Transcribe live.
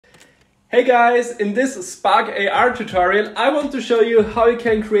Hey guys, in this Spark AR tutorial I want to show you how you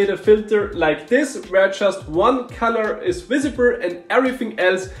can create a filter like this where just one color is visible and everything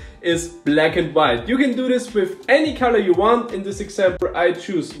else is black and white. You can do this with any color you want. In this example I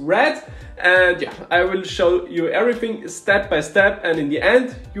choose red, and yeah, I will show you everything step by step, and in the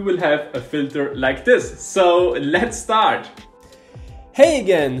end you will have a filter like this. So let's start. Hey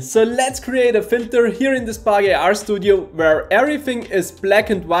again, so let's create a filter here in the Spark AR Studio where everything is black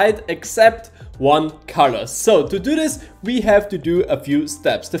and white except one color. So to do this we have to do a few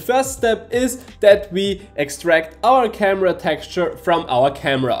steps. The first step is that we extract our camera texture from our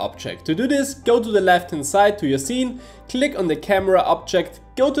camera object. To do this, go to the left hand side to your scene, click on the camera object,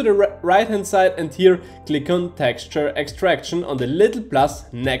 go to the right hand side and here click on texture extraction on the little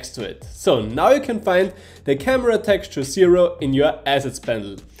plus next to it. So now you can find the camera texture 0 in your assets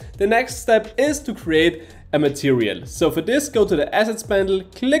panel. The next step is to create a material. So for this, go to the assets panel,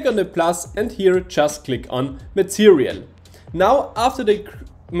 click on the plus and here just click on material. Now after the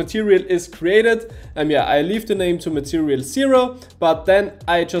material is created, I leave the name to material 0, but then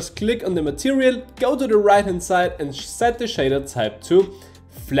I just click on the material, go to the right hand side and set the shader type to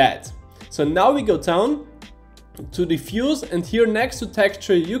flat. So now we go down to diffuse, and here next to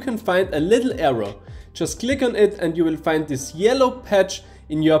texture you can find a little arrow. Just click on it and you will find this yellow patch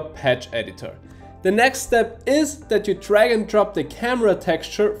in your patch editor. The next step is that you drag and drop the camera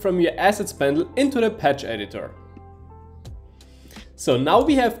texture from your assets panel into the patch editor. So now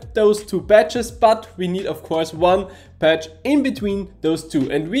we have those two patches, but we need of course one patch in between those two,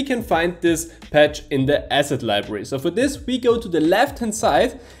 and we can find this patch in the asset library. So for this we go to the left hand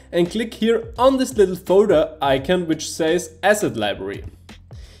side and click here on this little folder icon which says asset library.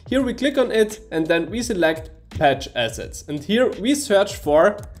 Here we click on it and then we select patch assets, and here we search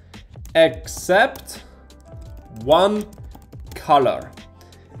for except one color,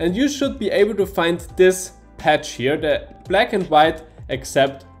 and you should be able to find this patch here, the black and white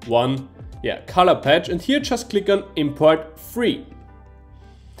except one color patch, and here just click on import free.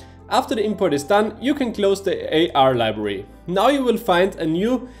 After the import is done you can close the AR library. Now you will find a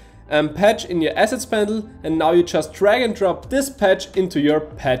new patch in your assets panel, and now you just drag and drop this patch into your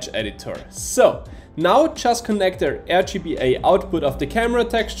patch editor. So now just connect the RGBA output of the camera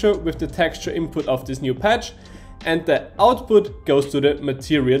texture with the texture input of this new patch, and the output goes to the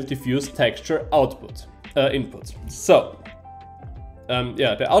material diffuse texture output input. So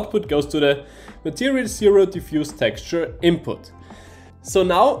the output goes to the material 0 diffuse texture input. So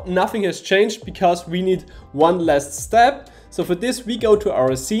now nothing has changed because we need one last step. So for this we go to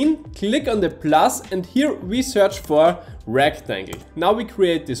our scene, click on the plus, and here we search for rectangle. Now we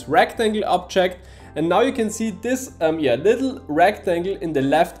create this rectangle object, and now you can see this little rectangle in the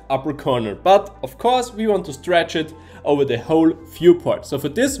left upper corner, but of course we want to stretch it over the whole viewport. So for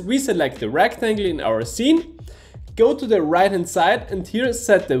this we select the rectangle in our scene, go to the right hand side and here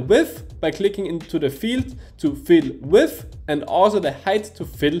set the width by clicking into the field to fill width, and also the height to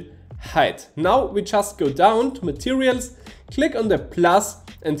fill height. Now we just go down to materials, click on the plus,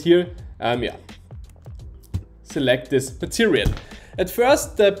 and here select this material. At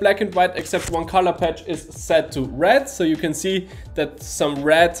first the black and white except one color patch is set to red, so you can see that some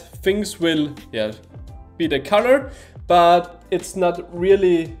red things will be the color, but it's not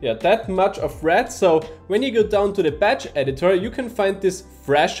really that much of red. So when you go down to the patch editor you can find this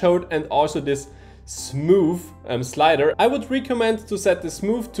threshold and also this smooth slider. I would recommend to set the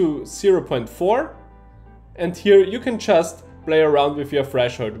smooth to 0.4, and here you can just play around with your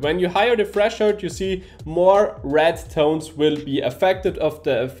threshold. When you higher the threshold you see more red tones will be affected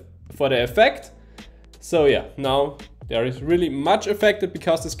for the effect. So now there is really much affected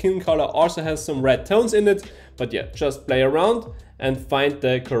because the skin color also has some red tones in it, but just play around and find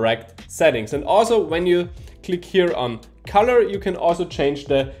the correct settings. And also when you click here on color you can also change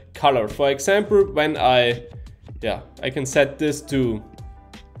the color. For example, when I can set this to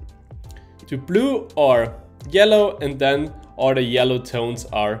blue or yellow, and then all the yellow tones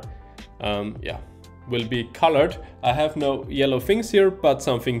are will be colored. I have no yellow things here but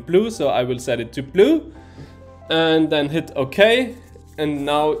something blue, so I will set it to blue and then hit OK, and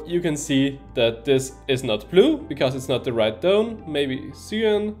now you can see that this is not blue because it's not the right tone. Maybe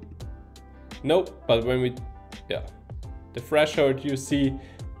cyan, nope, but when we the threshold you see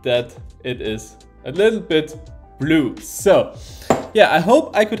that it is a little bit blue. So I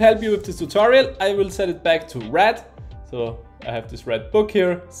hope I could help you with this tutorial. I will set it back to red. So I have this red book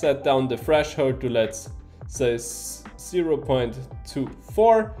here, set down the threshold to, let's say,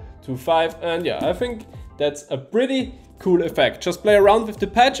 0.2425, and I think that's a pretty cool effect. Just play around with the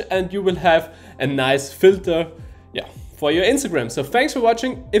patch and you will have a nice filter for your Instagram. So thanks for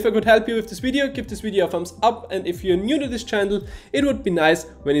watching. If I could help you with this video, give this video a thumbs up, and if you're new to this channel, it would be nice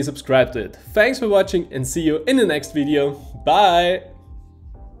when you subscribe to it. Thanks for watching and see you in the next video. Bye!